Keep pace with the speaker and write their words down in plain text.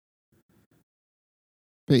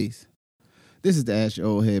Peace. This is the Ask Your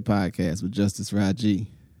Old Head podcast with Justice Raji.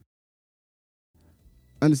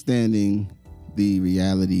 Understanding the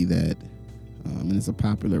reality that, and it's a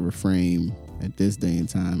popular refrain at this day and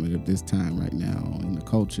time, or at this time right now in the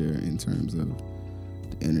culture in terms of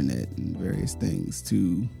the internet and various things,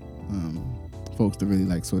 to folks to really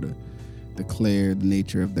like sort of declare the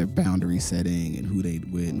nature of their boundary setting and who they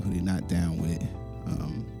with and who they're not down with,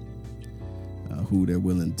 who they're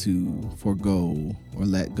willing to forego or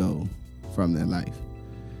let go from their life.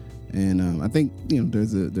 And I think,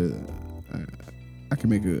 there's I can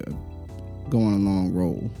make go on a long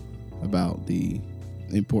roll about the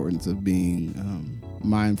importance of being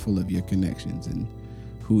mindful of your connections and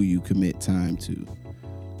who you commit time to.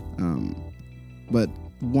 But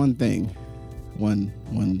one thing,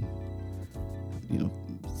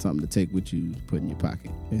 something to take with you, put in your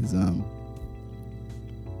pocket, is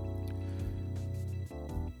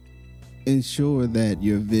ensure that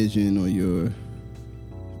your vision or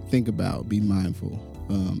be mindful.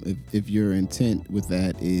 If your intent with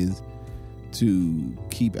that is to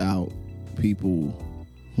keep out people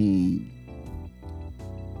whom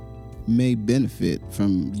may benefit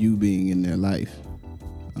from you being in their life,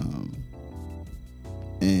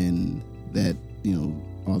 and that,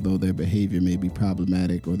 although their behavior may be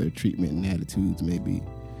problematic or their treatment and attitudes may be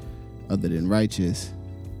other than righteous,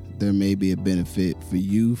 there may be a benefit for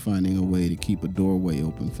you finding a way to keep a doorway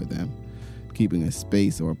open for them, keeping a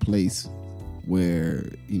space or a place where,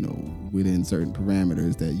 within certain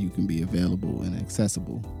parameters, that you can be available and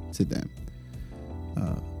accessible to them.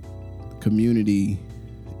 Community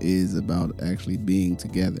is about actually being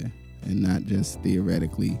together and not just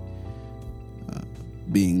theoretically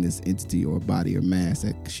being this entity or body or mass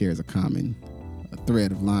that shares a common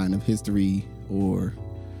thread of line of history or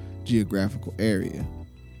geographical area.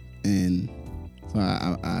 And so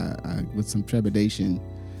I with some trepidation,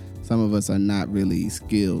 some of us are not really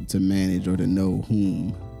skilled to manage or to know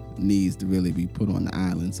whom needs to really be put on the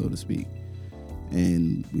island, so to speak.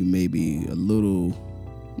 And we may be a little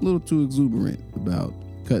too exuberant about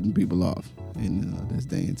cutting people off in this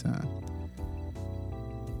day and time.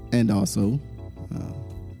 And also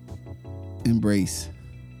embrace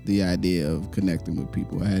the idea of connecting with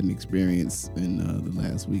people. I had an experience in the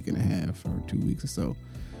last week and a half or 2 weeks or so.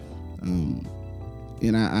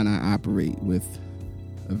 And I operate with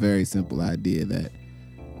a very simple idea that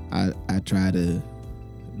I try to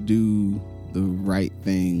do the right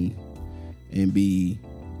thing and be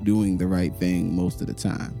doing the right thing most of the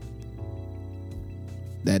time.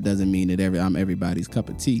 That doesn't mean that I'm everybody's cup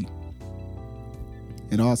of tea.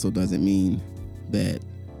 It also doesn't mean that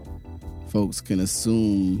folks can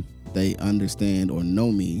assume they understand or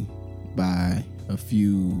know me by a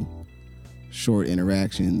few short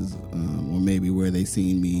interactions, or maybe where they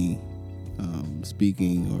seen me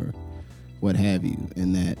speaking or what have you,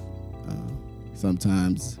 and that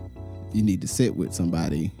sometimes you need to sit with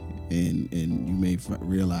somebody and you may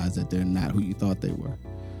realize that they're not who you thought they were.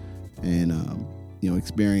 And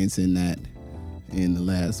experiencing that in the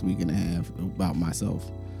last week and a half about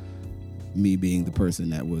myself, me being the person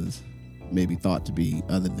that was maybe thought to be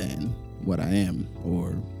other than what I am,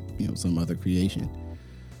 or some other creation.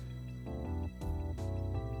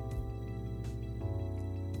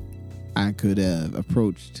 I could have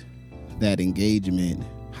approached that engagement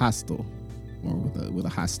hostile or with a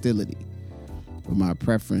hostility, but my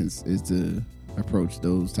preference is to approach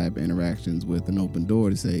those type of interactions with an open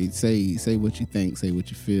door to say what you think, say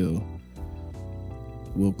what you feel.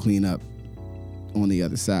 We'll clean up on the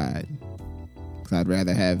other side. Because I'd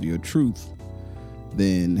rather have your truth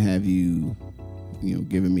than have you,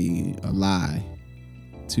 giving me a lie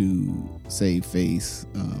to save face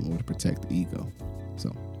or to protect the ego.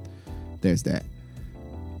 So there's that.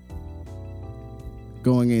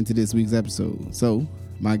 Going into this week's episode. So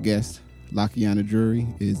my guest, Lakayana Drury,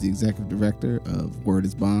 is the executive director of Word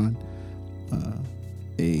is Bond,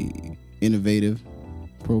 a innovative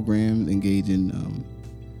program engaging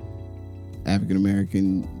African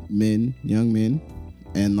American men, young men,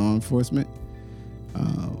 and law enforcement.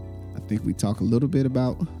 I think we talk a little bit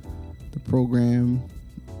about the program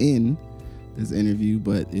in this interview,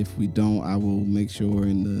 but if we don't, I will make sure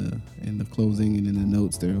in the closing and in the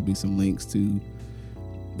notes there will be some links to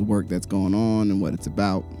the work that's going on and what it's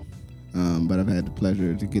about. But I've had the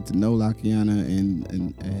pleasure to get to know Lakayana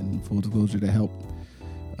and full disclosure, to help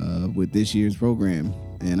with this year's program,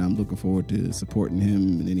 and I'm looking forward to supporting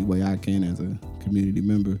him in any way I can as a community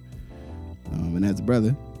member and as a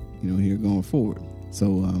brother, here going forward.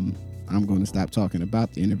 So I'm going to stop talking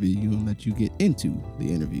about the interview and let you get into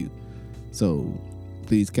the interview. So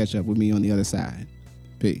please catch up with me on the other side.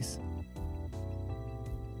 Peace.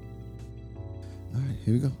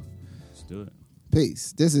 here we go. Let's do it.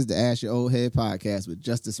 Peace. This is the Ask Your Old Head podcast with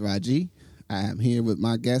Justice Raji. I am here with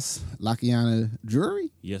my guest, Lakayana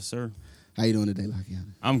Drury. Yes, sir. How you doing today,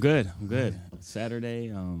 Lakayana? I'm good.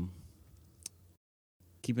 Saturday,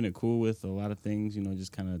 keeping it cool with a lot of things,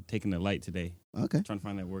 just kind of taking it light today. Okay. Trying to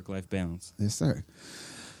find that work-life balance. Yes, sir.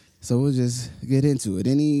 So we'll just get into it.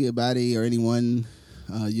 Anybody or anyone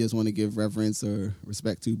you just want to give reverence or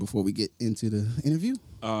respect to before we get into the interview?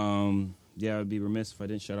 Yeah, I would be remiss if I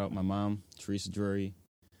didn't shout out my mom, Teresa Drury,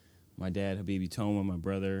 my dad, Habibi Toma, my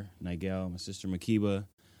brother, Nigel, my sister, Makiba,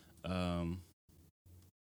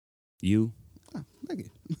 you. Oh, thank you.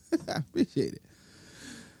 I appreciate it.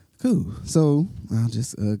 Cool. So I'll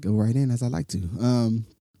just go right in as I like to. Can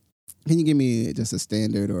you give me just a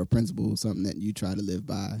standard or a principle, something that you try to live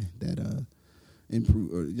by that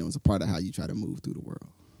improve, or it's a part of how you try to move through the world?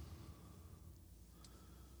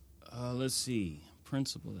 Let's see.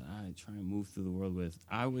 Principle that I try and move through the world with.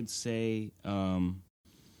 I would say it's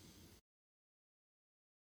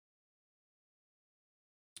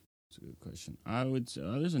a good question. I would say,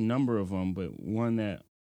 there's a number of them, but one that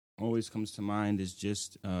always comes to mind is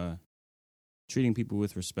just treating people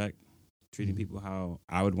with respect, treating people how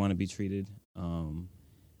I would want to be treated, and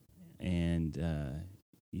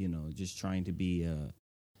just trying to be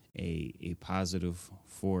a positive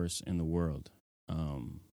force in the world.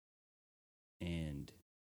 And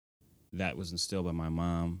that was instilled by my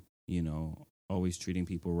mom, always treating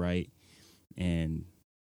people right. And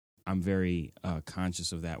I'm very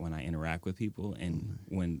conscious of that when I interact with people and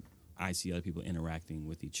when I see other people interacting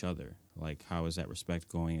with each other. Like, how is that respect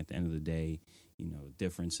going at the end of the day?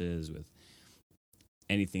 Differences with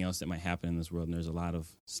anything else that might happen in this world. And there's a lot of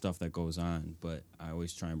stuff that goes on, but I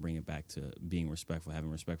always try and bring it back to being respectful,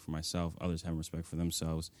 having respect for myself, others having respect for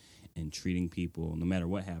themselves, and treating people, no matter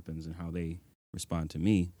what happens and how they respond to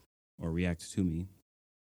me or react to me,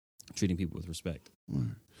 treating people with respect. Right.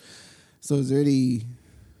 So is there any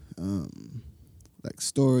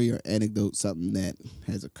story or anecdote, something that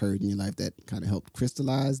has occurred in your life that kind of helped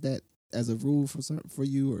crystallize that as a rule for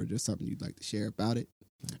you, or just something you'd like to share about it?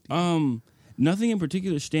 Nothing in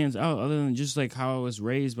particular stands out other than just like how I was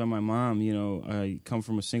raised by my mom. I come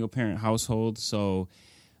from a single parent household, so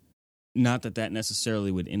not that necessarily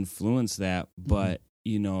would influence that, but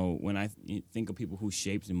when I think of people who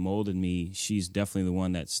shaped and molded me, she's definitely the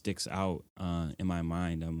one that sticks out in my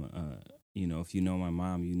mind. I'm, if you know my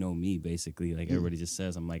mom, you know me, basically. Like everybody just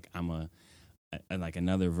says, I'm like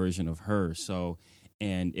another version of her. So,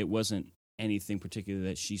 and it wasn't anything particular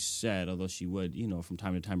that she said, although she would, from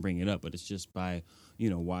time to time bring it up. But it's just by,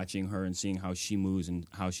 watching her and seeing how she moves and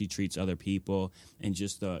how she treats other people, and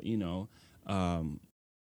just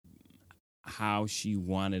how she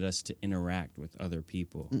wanted us to interact with other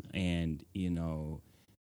people. And,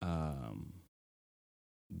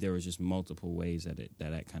 there was just multiple ways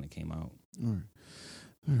that kind of came out. All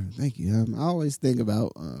right. Thank you. I always think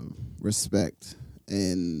about respect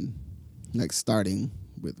and like starting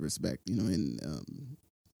with respect, in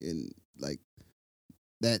like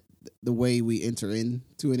that the way we enter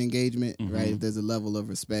into an engagement, right? If there's a level of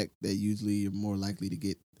respect, that usually you're more likely to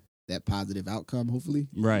get that positive outcome, hopefully.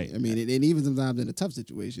 Right. I mean, and even sometimes in a tough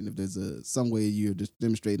situation, if there's some way you're just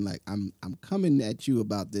demonstrating like I'm coming at you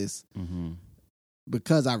about this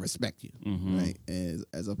because I respect you, right?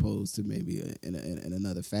 As opposed to maybe in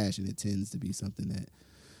another fashion, it tends to be something that,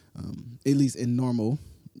 at least in normal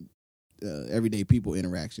everyday people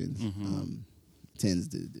interactions, tends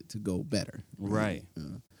to go better. Right.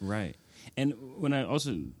 Right. And when I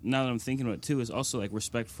also, now that I'm thinking about it too, is also like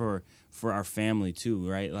respect for our family too,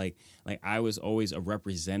 right? Like I was always a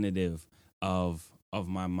representative of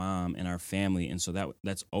my mom and our family, and so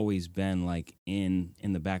that's always been like in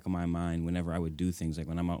the back of my mind whenever I would do things. Like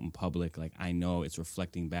when I'm out in public, like I know it's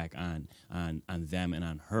reflecting back on them and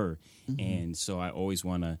on her, and so I always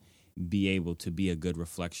want to be able to be a good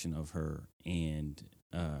reflection of her and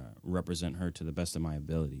represent her to the best of my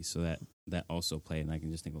ability. So that also played, and I can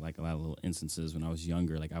just think of like a lot of little instances when I was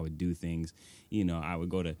younger. Like I would do things, I would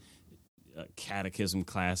go to a catechism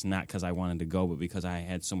class, not because I wanted to go, but because I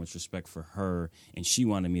had so much respect for her and she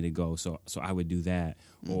wanted me to go. So I would do that.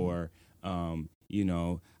 Or,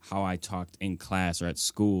 how I talked in class or at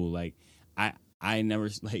school. Like I never,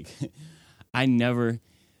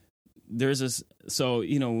 there's this, so,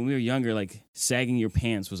 when we were younger, like sagging your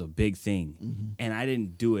pants was a big thing. And I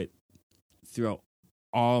didn't do it throughout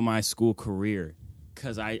all my school career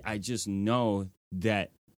because I just know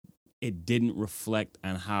that it didn't reflect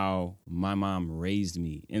on how my mom raised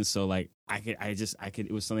me. And so, like,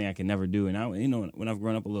 it was something I could never do. And when I've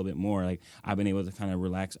grown up a little bit more, like I've been able to kind of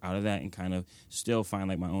relax out of that and kind of still find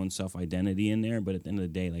like my own self-identity in there. But at the end of the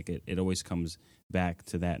day, like it always comes back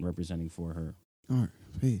to that and representing for her. All right.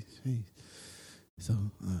 Peace. So,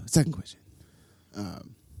 second question.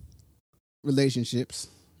 Relationships,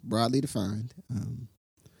 broadly defined.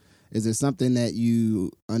 Is there something that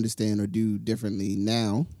you understand or do differently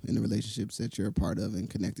now in the relationships that you're a part of and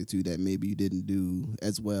connected to that maybe you didn't do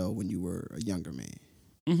as well when you were a younger man?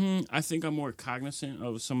 Mm-hmm. I think I'm more cognizant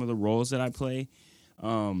of some of the roles that I play,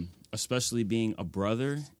 especially being a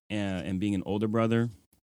brother and being an older brother,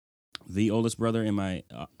 the oldest brother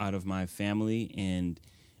out of my family, and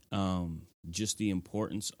just the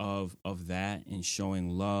importance of that and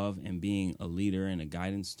showing love and being a leader and a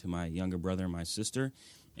guidance to my younger brother and my sister.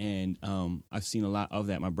 And I've seen a lot of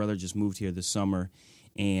that. My brother just moved here this summer,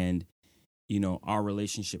 and our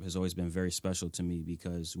relationship has always been very special to me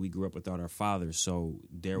because we grew up without our father. So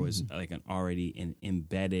there was like an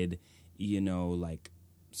embedded, like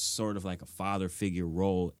sort of like a father figure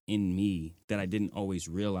role in me that I didn't always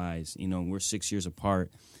realize. We're 6 years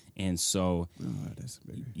apart. And so, that's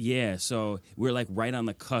bigger. Yeah, so we're like right on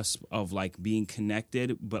the cusp of like being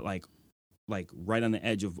connected, but like right on the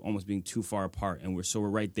edge of almost being too far apart. And we're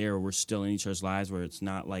right there. We're still in each other's lives where it's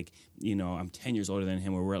not like, I'm 10 years older than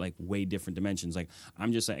him, where we're at like way different dimensions. Like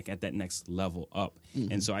I'm just like at that next level up.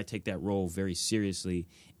 Mm-hmm. And so I take that role very seriously,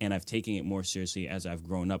 and I've taken it more seriously as I've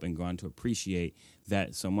grown up and gone to appreciate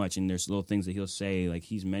that so much. And there's little things that he'll say, like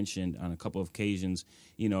he's mentioned on a couple of occasions,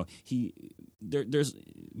 there's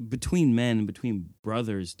between men and between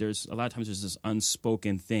brothers, there's a lot of times there's this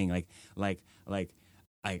unspoken thing, like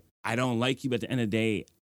I don't like you, but at the end of the day,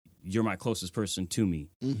 you're my closest person to me.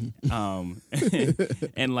 Mm-hmm.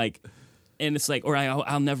 and it's like, or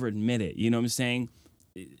I'll never admit it. You know what I'm saying?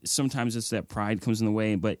 Sometimes it's that pride comes in the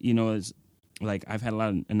way, but it's like I've had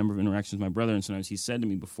a number of interactions with my brother, and sometimes he said to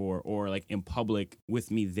me before, or like in public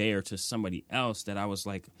with me there to somebody else, that I was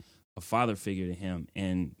like a father figure to him.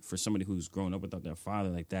 And for somebody who's grown up without their father,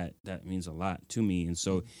 like that means a lot to me. And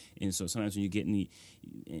so sometimes when you get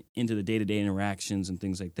into the day-to-day interactions and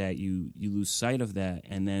things like that, you lose sight of that.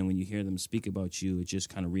 And then when you hear them speak about you, it just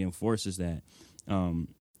kind of reinforces that. And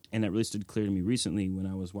that really stood clear to me recently when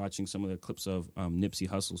I was watching some of the clips of Nipsey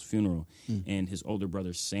Hussle's funeral and his older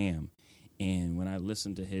brother Sam. And when I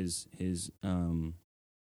listened to his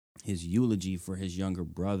eulogy for his younger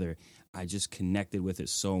brother, I just connected with it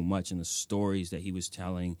so much, and the stories that he was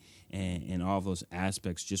telling and all of those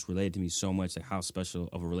aspects just related to me so much, like how special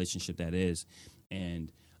of a relationship that is.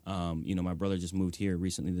 And, my brother just moved here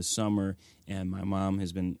recently this summer, and my mom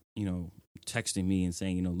has been, texting me and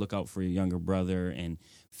saying, look out for your younger brother, and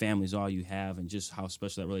family's all you have, and just how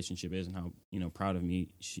special that relationship is, and how, proud of me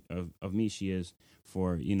she is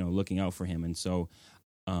for, looking out for him. And so,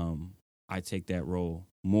 I take that role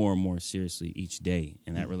more and more seriously each day,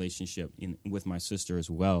 and that relationship with my sister as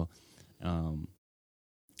well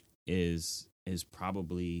is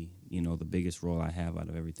probably the biggest role I have out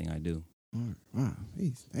of everything I do. All right. Wow,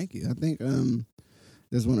 peace. Thank you. I think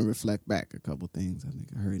just want to reflect back a couple things I think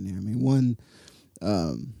I heard in there. I mean, one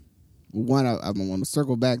I want to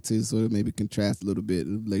circle back to, so maybe contrast a little bit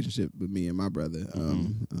the relationship with me and my brother.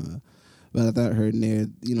 But I thought I heard in there,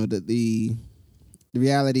 that the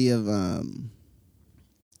reality of an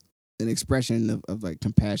expression of like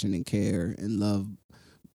compassion and care and love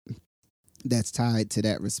that's tied to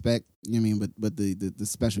that respect. You know what I mean? But the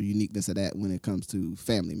special uniqueness of that when it comes to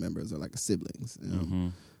family members or like siblings.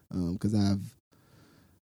 Because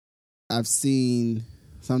I've seen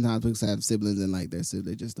sometimes people have siblings and like their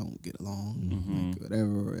siblings just don't get along, like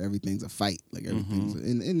whatever, or everything's a fight, like everything's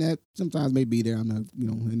and that sometimes may be there. I'm not,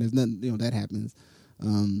 and there's nothing, that happens.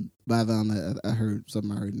 But I heard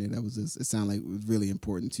something in there that was just, it sounded like it was really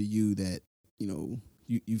important to you that,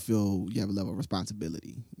 you feel you have a level of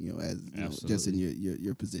responsibility, as just in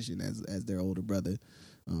your position as their older brother,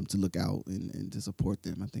 to look out and to support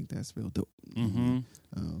them. I think that's real dope. And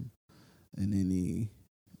then the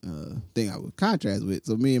thing I would contrast with,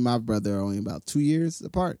 so me and my brother are only about 2 years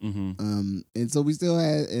apart. And so we still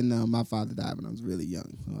had, and my father died when I was really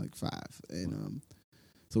young, like 5. And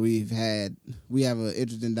so we have an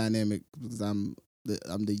interesting dynamic because I'm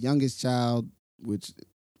the youngest child, which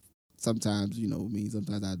sometimes, means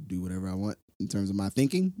sometimes I do whatever I want in terms of my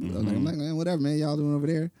thinking. I'm like, man, whatever, man, y'all doing over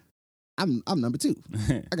there. I'm number 2.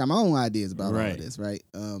 I got my own ideas about all of this, right?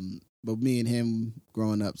 But me and him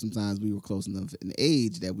growing up, sometimes we were close enough in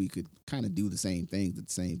age that we could kind of do the same things at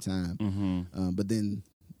the same time. But then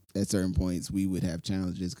at certain points, we would have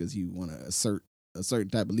challenges because he would want to assert a certain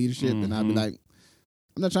type of leadership, and I'd be like,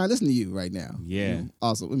 I'm not trying to listen to you right now. Yeah.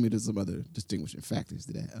 Also, let me do some other distinguishing factors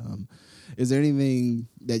to that. Is there anything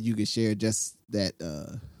that you could share just that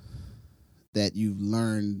that you've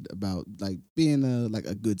learned about like being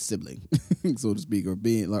a good sibling, so to speak, or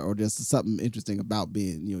being like, or just something interesting about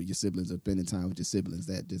being, your siblings or spending time with your siblings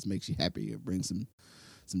that just makes you happy or brings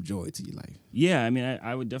some joy to your life? Yeah, I mean,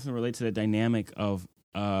 I would definitely relate to the dynamic of,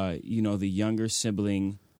 the younger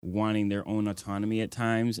sibling wanting their own autonomy at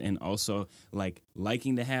times, and also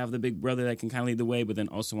liking to have the big brother that can kind of lead the way, but then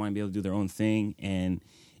also wanting to be able to do their own thing. And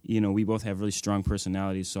we both have really strong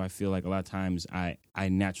personalities, so I feel like a lot of times I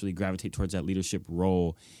naturally gravitate towards that leadership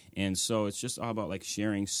role. And so it's just all about like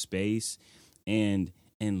sharing space and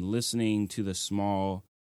listening to the small,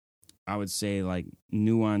 I would say, like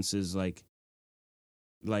nuances, like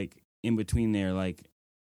in between there. Like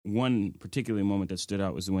one particular moment that stood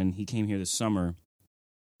out was when he came here this summer.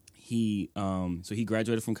 He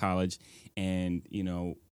graduated from college, and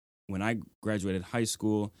when I graduated high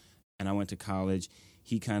school and I went to college,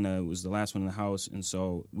 he kind of was the last one in the house, and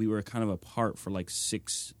so we were kind of apart for like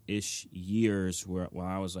 6-ish years while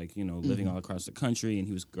I was like, living all across the country, and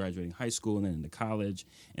he was graduating high school and then into college,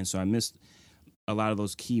 and so I missed a lot of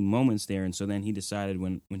those key moments there. And so then he decided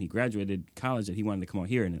when he graduated college that he wanted to come out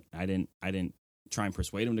here, and I didn't try and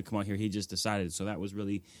persuade him to come out here. He just decided. So that was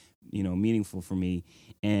really, meaningful for me.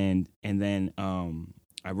 And then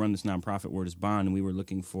I run this nonprofit, Word is Bond, and we were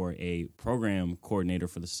looking for a program coordinator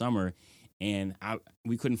for the summer. And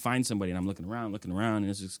we couldn't find somebody. And I'm looking around, and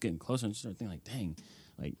it's just getting closer. And I started thinking, like, dang,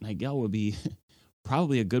 like Nigel would be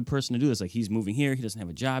probably a good person to do this. Like, he's moving here. He doesn't have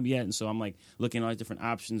a job yet. And so I'm like looking at all these different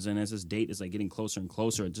options. And as this date is like getting closer and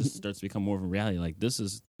closer, it just starts to become more of a reality. Like, this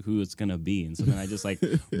is who it's going to be. And so then I just like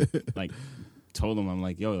told him, I'm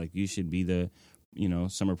like, yo, like you should be the,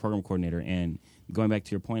 summer program coordinator. And going back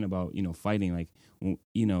to your point about, fighting, like,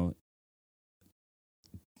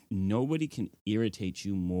 nobody can irritate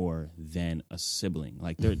you more than a sibling.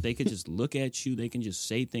 Like they could just look at you. They can just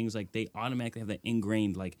say things, like they automatically have that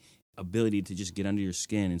ingrained like ability to just get under your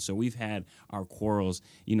skin. And so we've had our quarrels,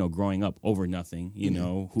 growing up over nothing,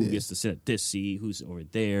 who gets to sit at this seat, who's over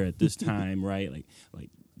there at this time, right? Like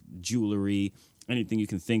jewelry, anything you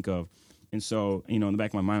can think of. And so, in the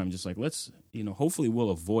back of my mind, I'm just like, let's, hopefully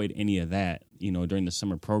we'll avoid any of that, during the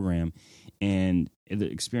summer program. And the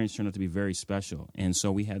experience turned out to be very special. And so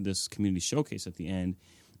we had this community showcase at the end,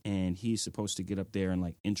 and he's supposed to get up there and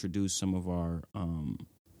like introduce some of our,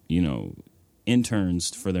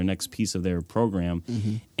 interns for their next piece of their program.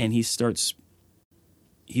 Mm-hmm. And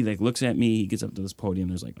he like looks at me, he gets up to this podium,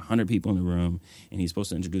 there's like 100 people in the room, and he's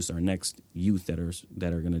supposed to introduce our next youth that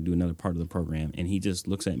are going to do another part of the program. And he just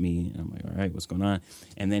looks at me, and I'm like, all right, what's going on?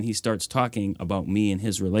 And then he starts talking about me and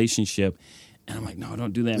his relationship. And I'm like, no,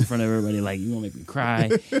 don't do that in front of everybody. Like, you won't make me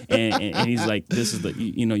cry. And he's like, this is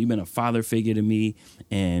you've been a father figure to me,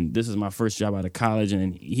 and this is my first job out of college.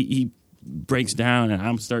 And he breaks down, and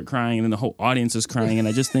I'm start crying, and then the whole audience is crying. And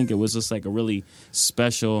I just think it was just like a really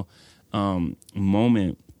special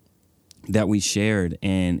moment that we shared,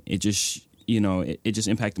 and it just it just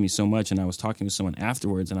impacted me so much. And I was talking to someone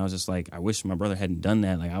afterwards, and I was just like, I wish my brother hadn't done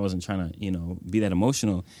that. Like, I wasn't trying to be that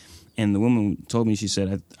emotional. And the woman told me, she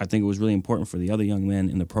said, I think it was really important for the other young men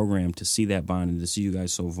in the program to see that bond and to see you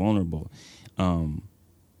guys so vulnerable.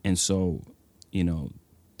 And so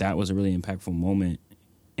that was a really impactful moment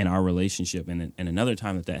in our relationship. And another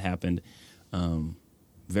time that happened,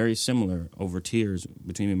 very similar over tears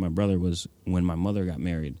between me and my brother, was when my mother got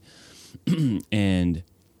married. And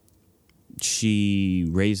she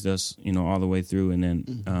raised us, all the way through. And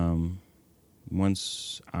then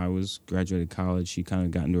once I was graduated college, she kind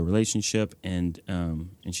of got into a relationship, and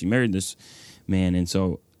she married this man. And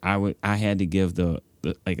so I had to give the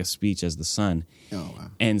like a speech as the son. Oh, wow.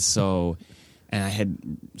 And so, and I had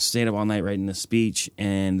stayed up all night writing the speech,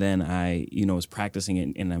 and then I, was practicing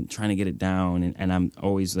it, and I'm trying to get it down, and I'm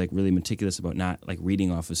always like really meticulous about not like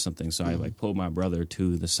reading off of something. So I like pulled my brother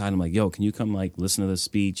to the side. I'm like, yo, can you come like listen to the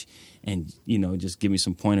speech and, just give me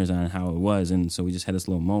some pointers on how it was? And so we just had this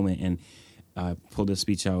little moment, and I pulled this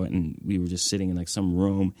speech out, and we were just sitting in like some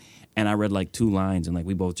room, and I read like 2 lines, and like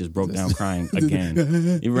we both just broke down crying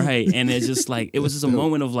again. Right. And it's just like, it was just a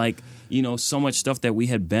moment of like, so much stuff that we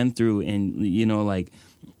had been through, and,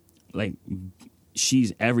 like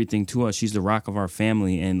she's everything to us. She's the rock of our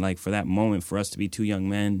family. And like for that moment, for us to be 2 young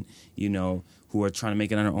men, who are trying to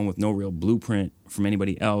make it on our own with no real blueprint from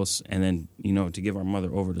anybody else, and then, to give our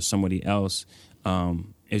mother over to somebody else,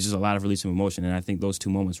 it's just a lot of release of emotion. And I think those 2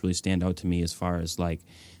 moments really stand out to me as far as like,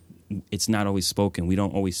 it's not always spoken. We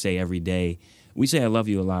don't always say every day. We say I love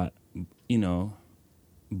you a lot,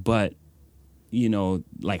 but,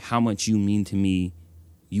 like how much you mean to me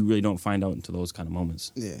you really don't find out until those kind of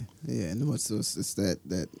moments. Yeah, and it's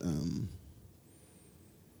that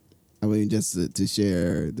I mean, just to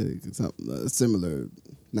share something similar,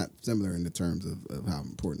 not similar in the terms of how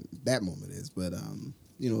important that moment is, but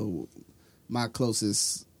my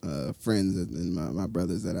closest friends and my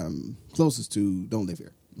brothers that I'm closest to don't live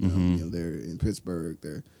here. They're in Pittsburgh.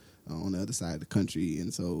 They're on the other side of the country,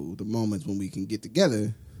 and so the moments when we can get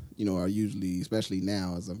together, are usually, especially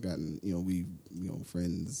now as I've gotten, we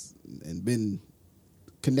friends and been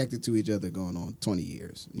connected to each other going on 20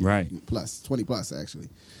 years, right? Plus 20 plus actually.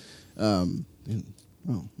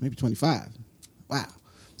 Maybe 25. Wow.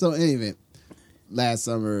 So anyway, last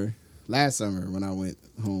summer when I went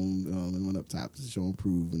home and went up top to show and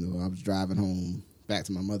prove, I was driving home back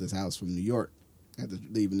to my mother's house from New York after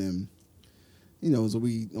leaving them, so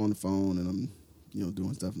we on the phone and I'm,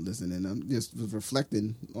 doing stuff and listening, and I'm just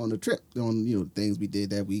reflecting on the trip, on, the things we did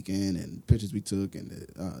that weekend and pictures we took and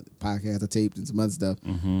the podcast I taped and some other stuff.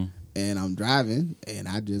 Mm-hmm. And I'm driving and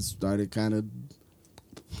I just started kind of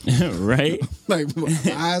right? Like my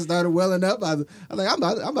eyes started welling up. I was like, I'm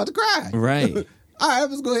about to cry. Right. All right,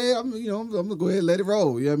 let's go ahead. I'm gonna go ahead and let it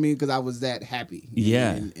roll. You know what I mean? Because I was that happy.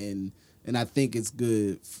 Yeah. And I think it's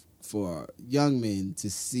good for young men to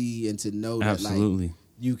see and to know that absolutely, like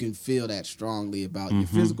you can feel that strongly about your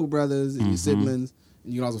physical brothers and your siblings,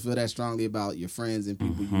 and you can also feel that strongly about your friends and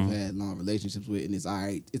people you've had long relationships with. And it's all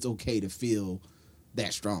right. It's okay to feel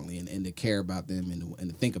that strongly and to care about them and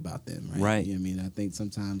to think about them, right? Right. You know what I mean? I think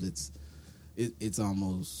sometimes it's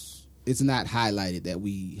almost, it's not highlighted that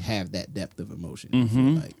we have that depth of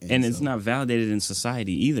emotion. Like. And it's not validated in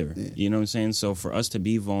society either. Yeah. You know what I'm saying? So for us to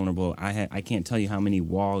be vulnerable, I can't tell you how many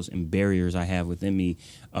walls and barriers I have within me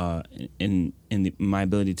in my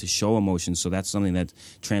ability to show emotions. So that's something that's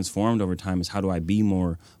transformed over time, is how do I be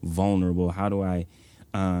more vulnerable? How do I,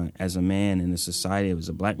 as a man in a society, as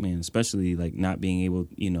a black man especially, like not being able,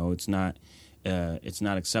 it's not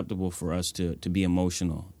acceptable for us to be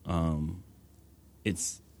emotional.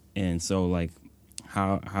 And so like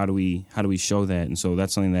how do we show that? And so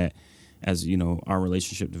that's something that, as our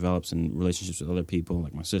relationship develops and relationships with other people,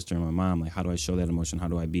 like my sister and my mom, like how do I show that emotion? How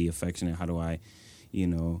do I be affectionate? How do I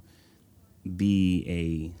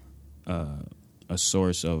be a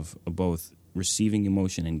source of both receiving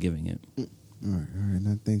emotion and giving it? All right. And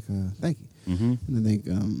I think thank you. Mm-hmm. And I think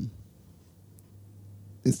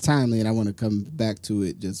it's timely, and I want to come back to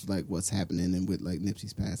it, just like what's happening and with like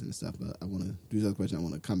Nipsey's passing and stuff. But I want to do this question. I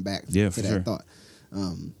want to come back to that thought,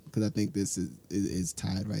 because I think this is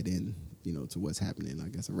tied right in, to what's happening, I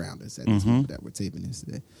guess, around us at this moment that we're taping this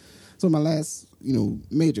today. So my last,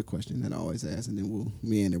 major question that I always ask, and then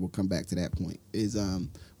we'll come back to that point, is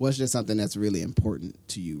what's just something that's really important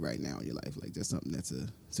to you right now in your life, like just something that's a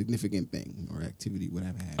significant thing or activity,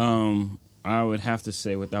 whatever. I would have to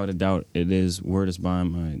say, without a doubt, it is Word is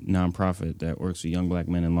Bond, my nonprofit that works with young black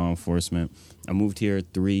men in law enforcement. I moved here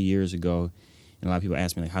 3 years ago, and a lot of people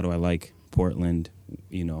ask me, like, how do I like Portland?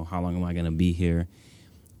 How long am I going to be here?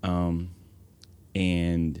 And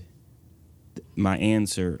my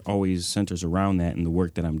answer always centers around that and the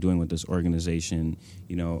work that I'm doing with this organization.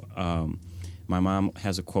 My mom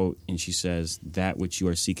has a quote, and she says, "That which you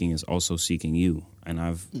are seeking is also seeking you." And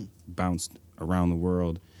I've bounced around the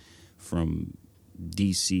world, from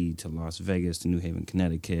D.C. to Las Vegas to New Haven,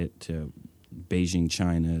 Connecticut to Beijing,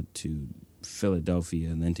 China to Philadelphia,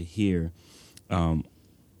 and then to here, all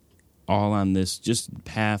on this just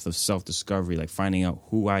path of self-discovery, like finding out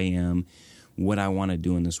who I am, what I want to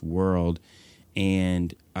do in this world.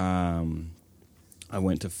 And I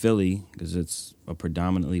went to Philly because it's a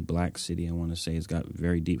predominantly black city. I want to say it's got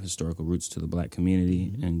very deep historical roots to the black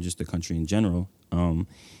community and just the country in general.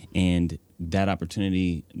 And that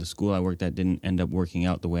opportunity, the school I worked at, didn't end up working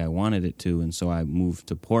out the way I wanted it to. And so I moved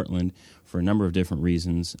to Portland for a number of different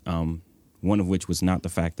reasons, one of which was not the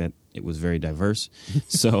fact that it was very diverse.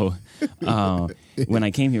 So when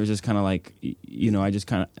I came here, it was just kind of like,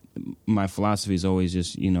 my philosophy is always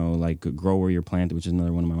just, like grow where you're planted, which is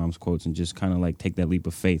another one of my mom's quotes, and just kind of like take that leap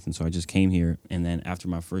of faith. And so I just came here. And then after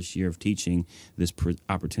my first year of teaching, this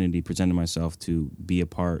opportunity presented myself to be a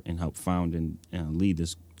part and help found and lead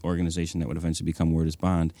this organization that would eventually become Word is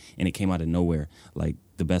Bond. And it came out of nowhere, like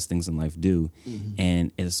the best things in life do.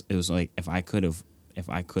 And it was like, if I could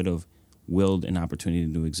have willed an opportunity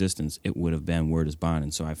into existence, it would have been Word is Bond.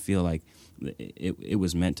 And so I feel like it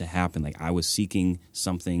was meant to happen. Like I was seeking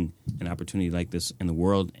something, an opportunity like this in the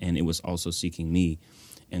world, and it was also seeking me.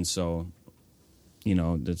 And so,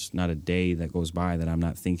 there's not a day that goes by that I'm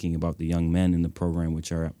not thinking about the young men in the program,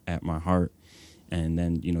 which are at my heart. And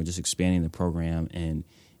then, just expanding the program and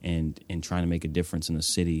and trying to make a difference in the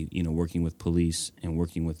city, working with police and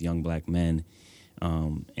working with young black men,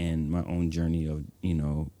 and my own journey of,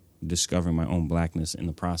 discovering my own blackness in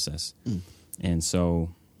the process. And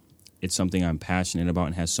so it's something I'm passionate about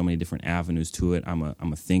and has so many different avenues to it. I'm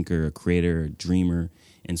a thinker, a creator, a dreamer.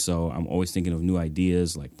 And so I'm always thinking of new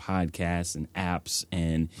ideas like podcasts and apps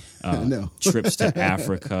and trips to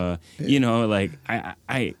Africa.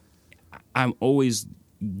 I'm always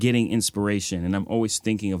getting inspiration and I'm always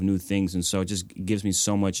thinking of new things. And so it just gives me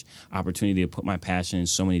so much opportunity to put my passion in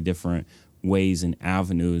so many different ways and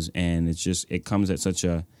avenues. And it comes at such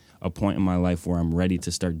a point in my life where I'm ready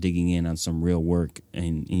to start digging in on some real work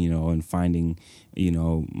and, and finding,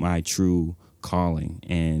 my true calling.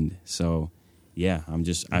 And so, yeah, I'm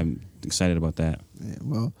excited about that. Yeah,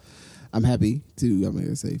 well, I'm happy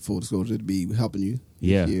to, say full disclosure, to be helping you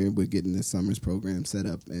here with getting this summer's program set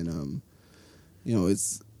up. And,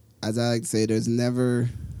 it's, as I like to say, there's never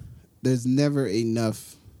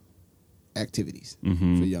enough activities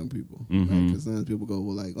for young people. Because sometimes people go,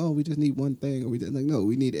 well, like, oh, we just need one thing. Or no,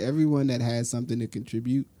 we need everyone that has something to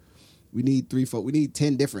contribute. We need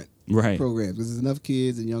 10 different programs. Because there's enough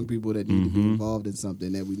kids and young people that need to be involved in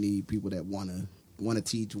something that we need people that want to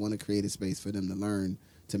teach, want to create a space for them to learn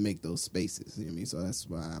to make those spaces. You know what I mean? So that's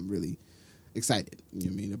why I'm really excited, you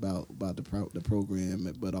know what I mean, about the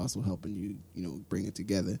program, but also helping you, bring it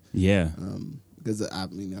together. Yeah. Because I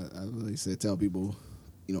really tell people,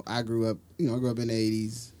 I grew up in the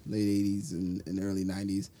 80s, late 80s and early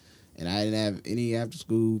 90s, and I didn't have any after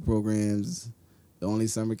school programs. The only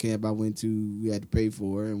summer camp I went to, we had to pay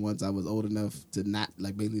for, and once I was old enough to not,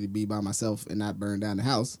 basically to be by myself and not burn down the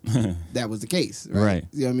house, that was the case, right?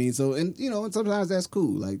 You know what I mean? So, and sometimes that's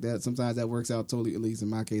cool, like that. Sometimes that works out totally, at least in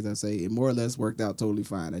my case, I say it more or less worked out totally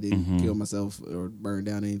fine. I didn't kill myself or burn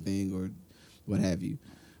down anything or what have you.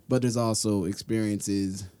 But there's also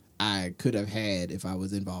experiences I could have had if I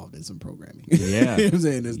was involved in some programming. Yeah. You know what I'm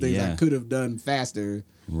saying? There's things I could have done faster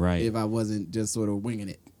if I wasn't just sort of winging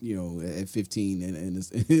it, at 15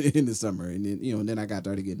 in the summer. And then, then I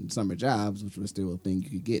started getting summer jobs, which was still a thing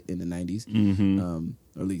you could get in the 90s,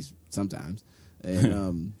 or at least sometimes.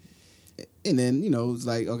 And and then, it's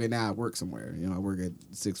like, okay, now I work somewhere. I work at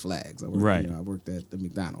Six Flags. I worked at the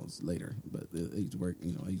McDonald's later. But I used to work,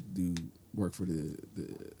 I used to do work for the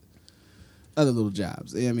other little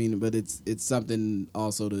jobs. I mean, but it's something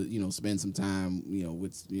also to spend some time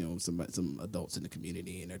with some adults in the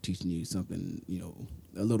community, and they're teaching you something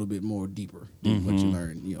a little bit more deeper than what you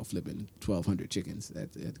learn flipping 1,200 chickens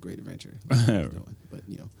at the Great Adventure. But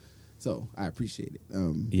so I appreciate it.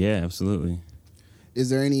 Yeah, absolutely. Is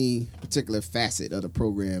there any particular facet of the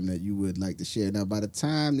program that you would like to share? Now, by the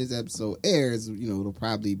time this episode airs, it'll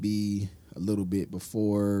probably be a little bit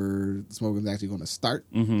before the smoking is actually going to start.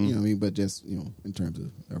 You know what I mean? But just, in terms of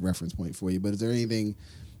a reference point for you. But is there anything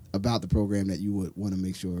about the program that you would want to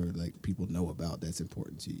make sure people know about that's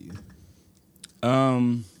important to you?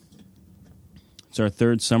 It's our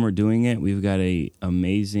third summer doing it. We've got a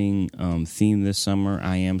amazing theme this summer,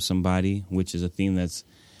 I Am Somebody, which is a theme that's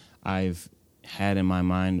I've had in my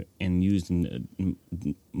mind and used in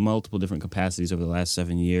multiple different capacities over the last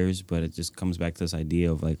 7 years, but it just comes back to this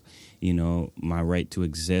idea of my right to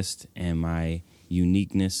exist and my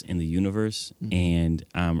uniqueness in the universe. And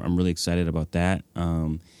I'm really excited about that.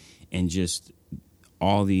 And just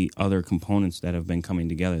all the other components that have been coming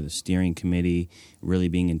together, the steering committee, really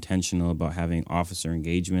being intentional about having officer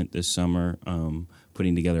engagement this summer,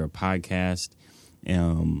 putting together a podcast,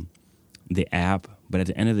 the app. But at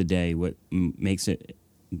the end of the day, what makes it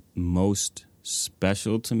most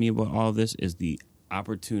special to me about all of this is the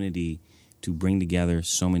opportunity to bring together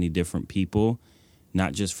so many different people,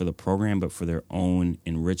 not just for the program, but for their own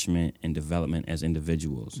enrichment and development as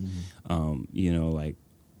individuals. Like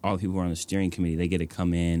all the people who are on the steering committee, they get to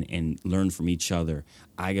come in and learn from each other.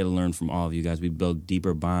 I get to learn from all of you guys. We build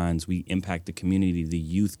deeper bonds. We impact the community. The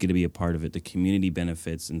youth get to be a part of it. The community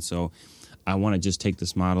benefits. And so I want to just take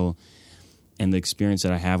this model and the experience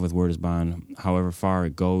that I have with Word is Bond, however far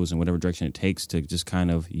it goes and whatever direction it takes, to just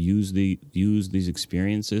kind of use these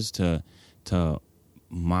experiences to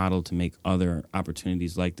model, to make other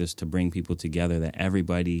opportunities like this, to bring people together, that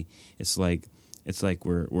everybody, it's like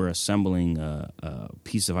we're assembling a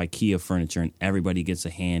piece of IKEA furniture and everybody gets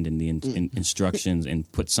a hand in the instructions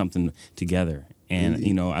and put something together.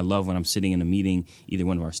 And, I love when I'm sitting in a meeting, either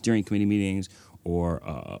one of our steering committee meetings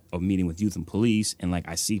or a meeting with youth and police, and like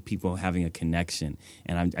I see people having a connection,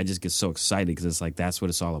 and I just get so excited because it's like that's what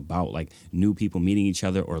it's all about, like new people meeting each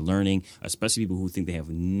other or learning, especially people who think they have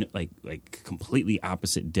like completely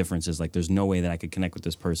opposite differences. Like there's no way that I could connect with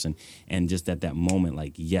this person, and just at that moment,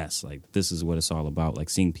 like yes, like this is what it's all about, like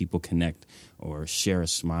seeing people connect or share a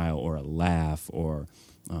smile or a laugh or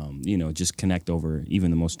just connect over even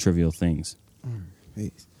the most trivial things.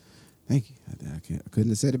 Peace. Thank you. I couldn't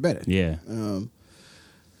have said it better. Yeah.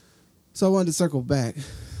 So I wanted to circle back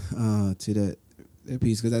to that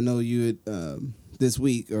piece because I know you had this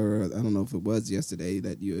week, or I don't know if it was yesterday,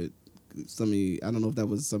 that you had I don't know if that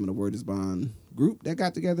was some of the Word is Bond group that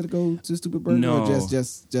got together to go to Stupid Burger, no, or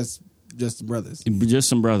just brothers. Just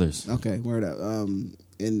some brothers. Okay, word up.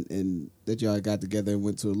 And that y'all got together and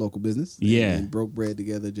went to a local business. Yeah. And broke bread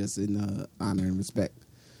together just in honor and respect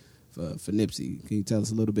for Nipsey. Can you tell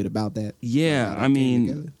us a little bit about that? Yeah, I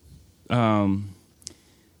mean,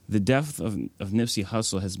 the death of Nipsey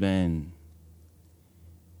Hussle has been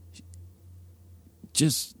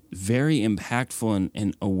just very impactful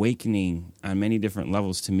and awakening on many different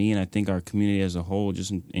levels to me, and I think our community as a whole,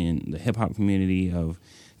 just in the hip-hop community, of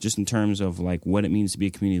just in terms of like what it means to be a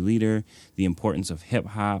community leader, the importance of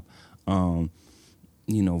hip-hop,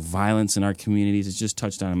 violence in our communities. It's just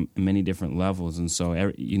touched on many different levels. And so,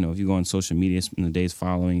 if you go on social media in the days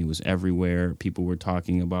following, it was everywhere. People were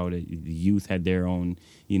talking about it. The youth had their own,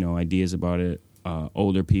 ideas about it.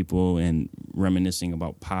 Older people and reminiscing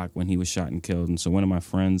about Pac when he was shot and killed. And so one of my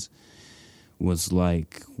friends was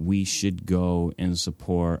like, we should go and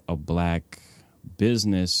support a black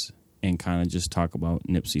business and kind of just talk about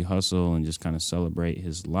Nipsey Hussle and just kind of celebrate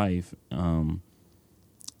his life.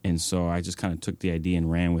 And so I just kind of took the idea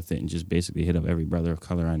and ran with it and just basically hit up every brother of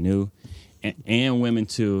color I knew, and women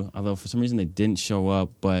too, although for some reason they didn't show up,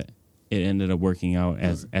 but it ended up working out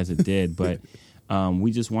as it did. But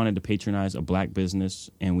we just wanted to patronize a black business,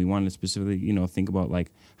 and we wanted to specifically, think about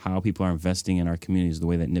like how people are investing in our communities the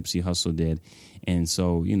way that Nipsey Hussle did. And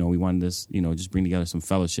so, we wanted this, just bring together some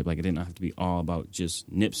fellowship. Like it didn't have to be all about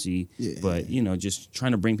just Nipsey, but, just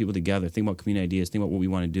trying to bring people together, think about community ideas, think about what we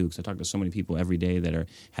want to do. Because I talk to so many people every day that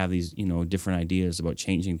have these, different ideas about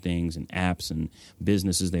changing things and apps and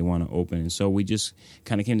businesses they want to open. And so we just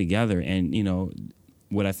kind of came together. And,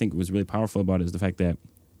 what I think was really powerful about it is the fact that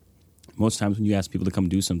most times when you ask people to come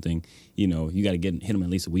do something, you got to hit them at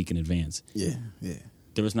least a week in advance. Yeah, yeah.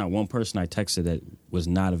 There was not one person I texted that was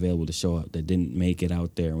not available to show up, that didn't make it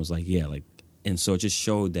out there and was like, yeah, like, and so it just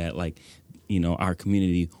showed that, like, our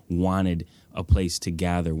community wanted a place to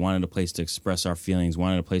gather, wanted a place to express our feelings,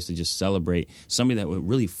 wanted a place to just celebrate somebody that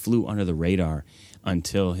really flew under the radar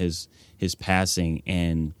until his passing.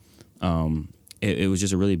 And it was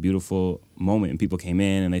just a really beautiful moment, and people came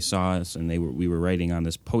in and they saw us, and we were writing on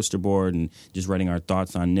this poster board and just writing our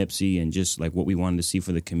thoughts on Nipsey and just like what we wanted to see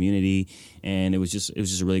for the community. And it was just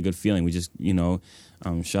a really good feeling. We just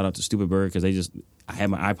shout out to Stupid Bird, because I had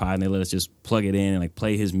my iPod and they let us just plug it in and like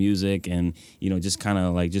play his music and just kind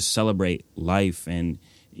of like just celebrate life. And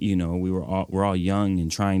we're all young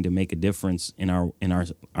and trying to make a difference in our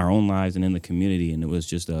own lives and in the community, and it was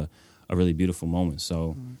just a really beautiful moment.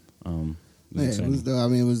 So. It was dope. I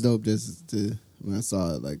mean, it was dope just to when I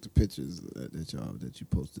saw like the pictures that you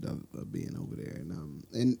posted of being over there,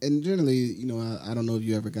 and generally, I don't know if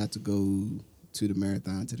you ever got to go to the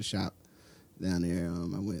marathon, to the shop down there.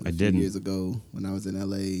 I went a few years ago when I was in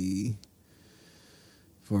LA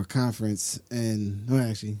for a conference, and no,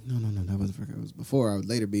 that wasn't for. It was before. I would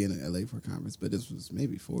later be in LA for a conference, but this was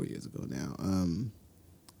maybe 4 years ago now.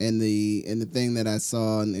 And the thing that I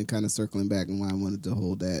saw, and kind of circling back, and why I wanted to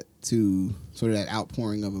hold that to sort of that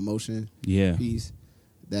outpouring of emotion piece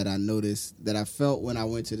that I noticed, that I felt when I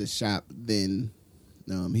went to the shop then.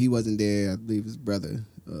 He wasn't there. I believe his brother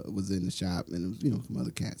was in the shop, and it was, some other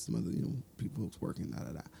cats, some other, people who was working,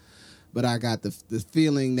 But I got the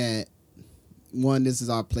feeling that, one, this is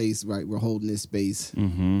our place, right? We're holding this space,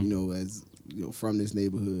 as, from this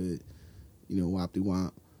neighborhood,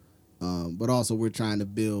 Wapty-Wamp. But also we're trying to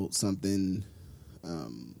build something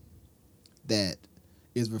that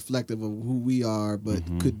is reflective of who we are, but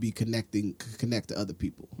could be connect to other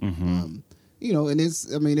people. And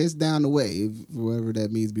it's down the way, whatever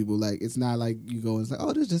that means. People, like, it's not like you go and it's like,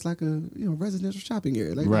 oh, this is just like a residential shopping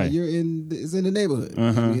area. Like, right. It's in the neighborhood. You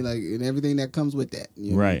know what I mean? Like, and everything that comes with that.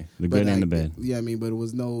 Right. The good and the bad. Yeah, but it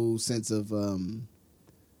was no sense of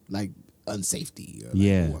like unsafety, or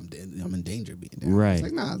like, I'm in danger being down. Right. It's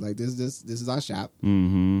like, nah, like this is our shop,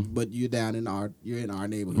 but you're in our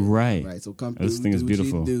neighborhood, right? So come through, this thing is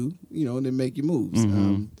beautiful. What you do, and then make your moves.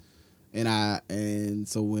 And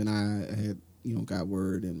so when I had got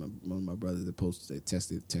word, and one of my brothers that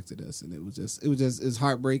texted us, and it was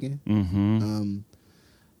heartbreaking. Mm-hmm.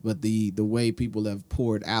 But the way people have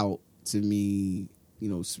poured out to me,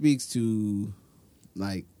 speaks to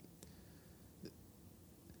like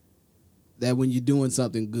that when you're doing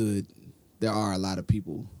something good, there are a lot of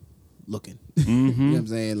people looking. Mm-hmm. You know what I'm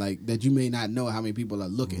saying? Like that you may not know how many people are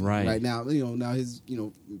looking. Right now, now his,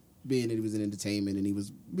 being that he was in entertainment and he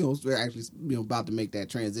was, actually, about to make that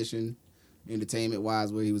transition entertainment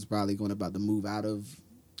wise, where he was probably about to move out of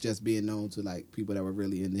just being known to like people that were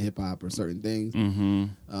really into hip hop or certain things. Mm-hmm.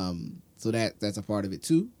 So that's a part of it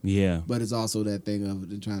too. Yeah. But it's also that thing of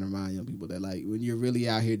trying to remind young people that like when you're really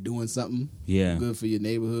out here doing something good for your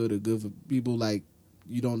neighborhood or good for people, like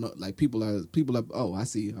you don't know, like people are oh, I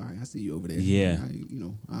see, all right, I see you over there. Yeah.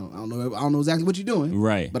 I don't know exactly what you're doing.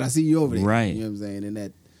 Right. But I see you over there. Right. You know what I'm saying? And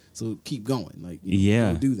that, so keep going. Like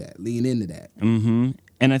do that. Lean into that. Mm-hmm.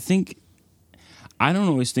 And I don't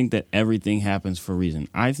always think that everything happens for a reason.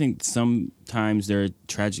 I think sometimes there are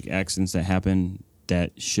tragic accidents that happen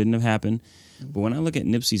that shouldn't have happened. But when I look at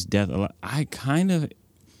Nipsey's death,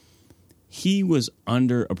 he was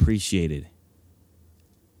underappreciated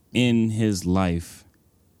in his life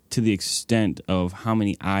to the extent of how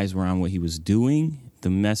many eyes were on what he was doing, the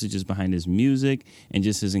messages behind his music, and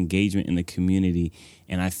just his engagement in the community.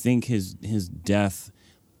 And I think his death,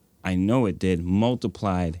 I know it did,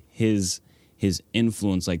 multiplied his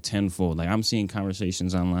influence like tenfold. Like I'm seeing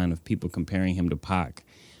conversations online of people comparing him to Pac,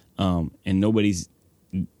 and nobody's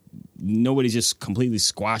just completely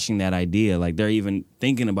squashing that idea. Like they're even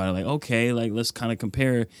thinking about it. Like okay, like let's kind of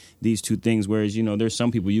compare these two things. Whereas there's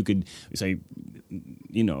some people you could say,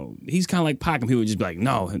 he's kind of like Pac, and people would just be like,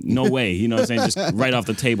 no way. You know what I'm saying? Just right off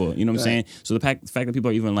the table. You know what I'm saying? So the fact that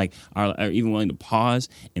people are even are even willing to pause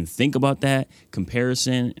and think about that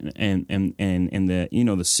comparison and the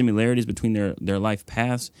the similarities between their life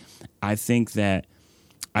paths, I think there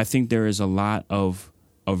is a lot of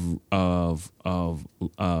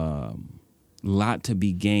lot to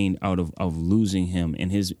be gained out of losing him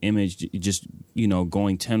and his image just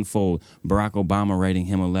going tenfold. Barack Obama writing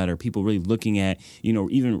him a letter, people really looking at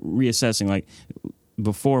even reassessing, like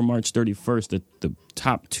before March 31st, the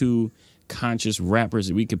top two conscious rappers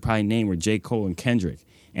that we could probably name were J. Cole and Kendrick.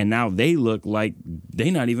 And now they look like they're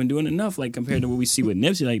not even doing enough, like compared to what we see with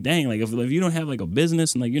Nipsey. Like, dang, like if you don't have like a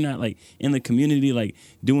business and like you're not like in the community, like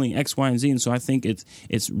doing X, Y, and Z. And so I think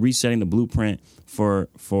it's resetting the blueprint for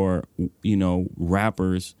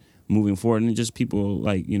rappers moving forward, and just people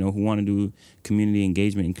like who want to do community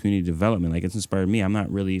engagement and community development. Like it's inspired me. I'm not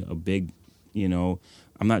really a big, I'm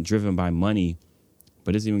not driven by money,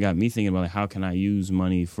 but it's even got me thinking about like how can I use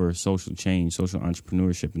money for social change, social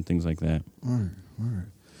entrepreneurship, and things like that. All right.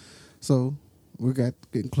 So we're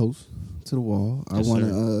getting close to the wall. Yes, I want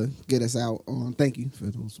to get us out on. Thank you for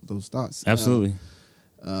those thoughts. Absolutely.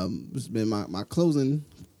 It's been my closing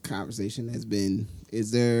conversation has been: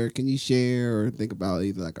 can you share or think about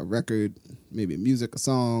either like a record, maybe a music, a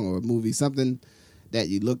song, or a movie, something that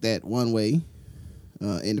you looked at one way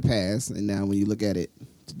in the past, and now when you look at it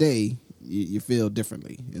today, you feel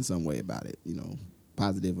differently in some way about it?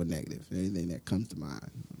 Positive or negative, anything that comes to mind.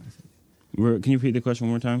 Can you repeat the question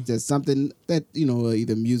one more time? Just something that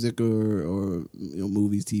either music or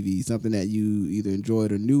movies, TV, something that you either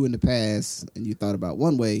enjoyed or knew in the past, and you thought about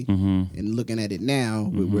one way, and looking at it now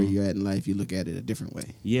with where you're at in life, you look at it a different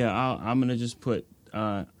way. Yeah, I'm gonna just put.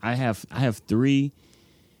 I have three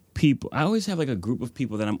people. I always have like a group of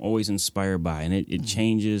people that I'm always inspired by, and it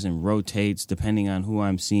changes and rotates depending on who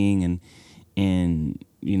I'm seeing and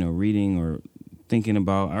reading or thinking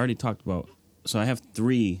about. I already talked about. So I have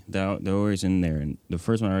three that are always in there. And the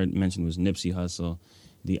first one I already mentioned was Nipsey Hussle.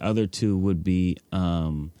 The other two would be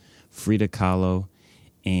Frida Kahlo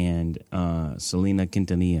and Selena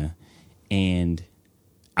Quintanilla. And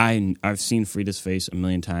I've seen Frida's face a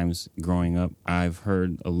million times growing up. I've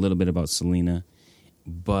heard a little bit about Selena.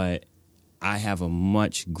 But I have a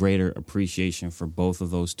much greater appreciation for both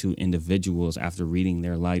of those two individuals after reading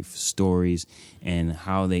their life stories and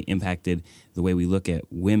how they impacted the way we look at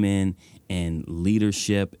women and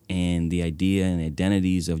leadership and the idea and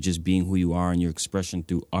identities of just being who you are and your expression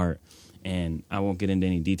through art. And I won't get into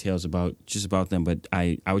any details about them, but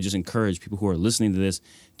I would just encourage people who are listening to this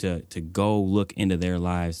to go look into their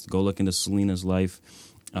lives, go look into Selena's life,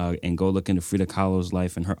 and go look into Frida Kahlo's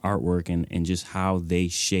life and her artwork and just how they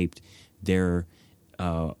shaped their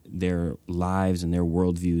lives and their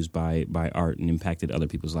worldviews by art and impacted other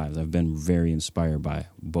people's lives. I've been very inspired by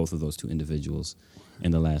both of those two individuals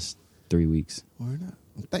in the last 3 weeks. Why not?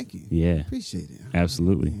 Well, thank you. Yeah. Appreciate it.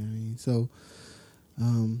 Absolutely. So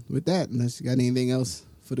with that, unless you got anything else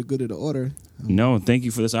for the good of the order. No, thank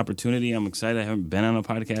you for this opportunity. I'm excited. I haven't been on a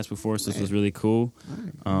podcast before, so this was really cool.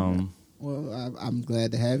 All right. Well, I'm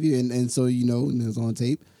glad to have you, and so and it's on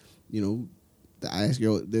tape. I asked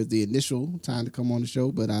you. There's the initial time to come on the show,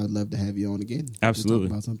 but I would love to have you on again. Absolutely. To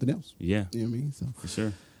talk about something else. Yeah. You know what I mean? So for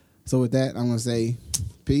sure. So with that, I'm gonna say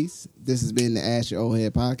peace. This has been the Ask Your Old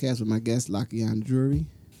Head podcast with my guest Lakayana Drury.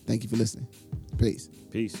 Thank you for listening. Peace.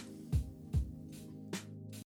 Peace.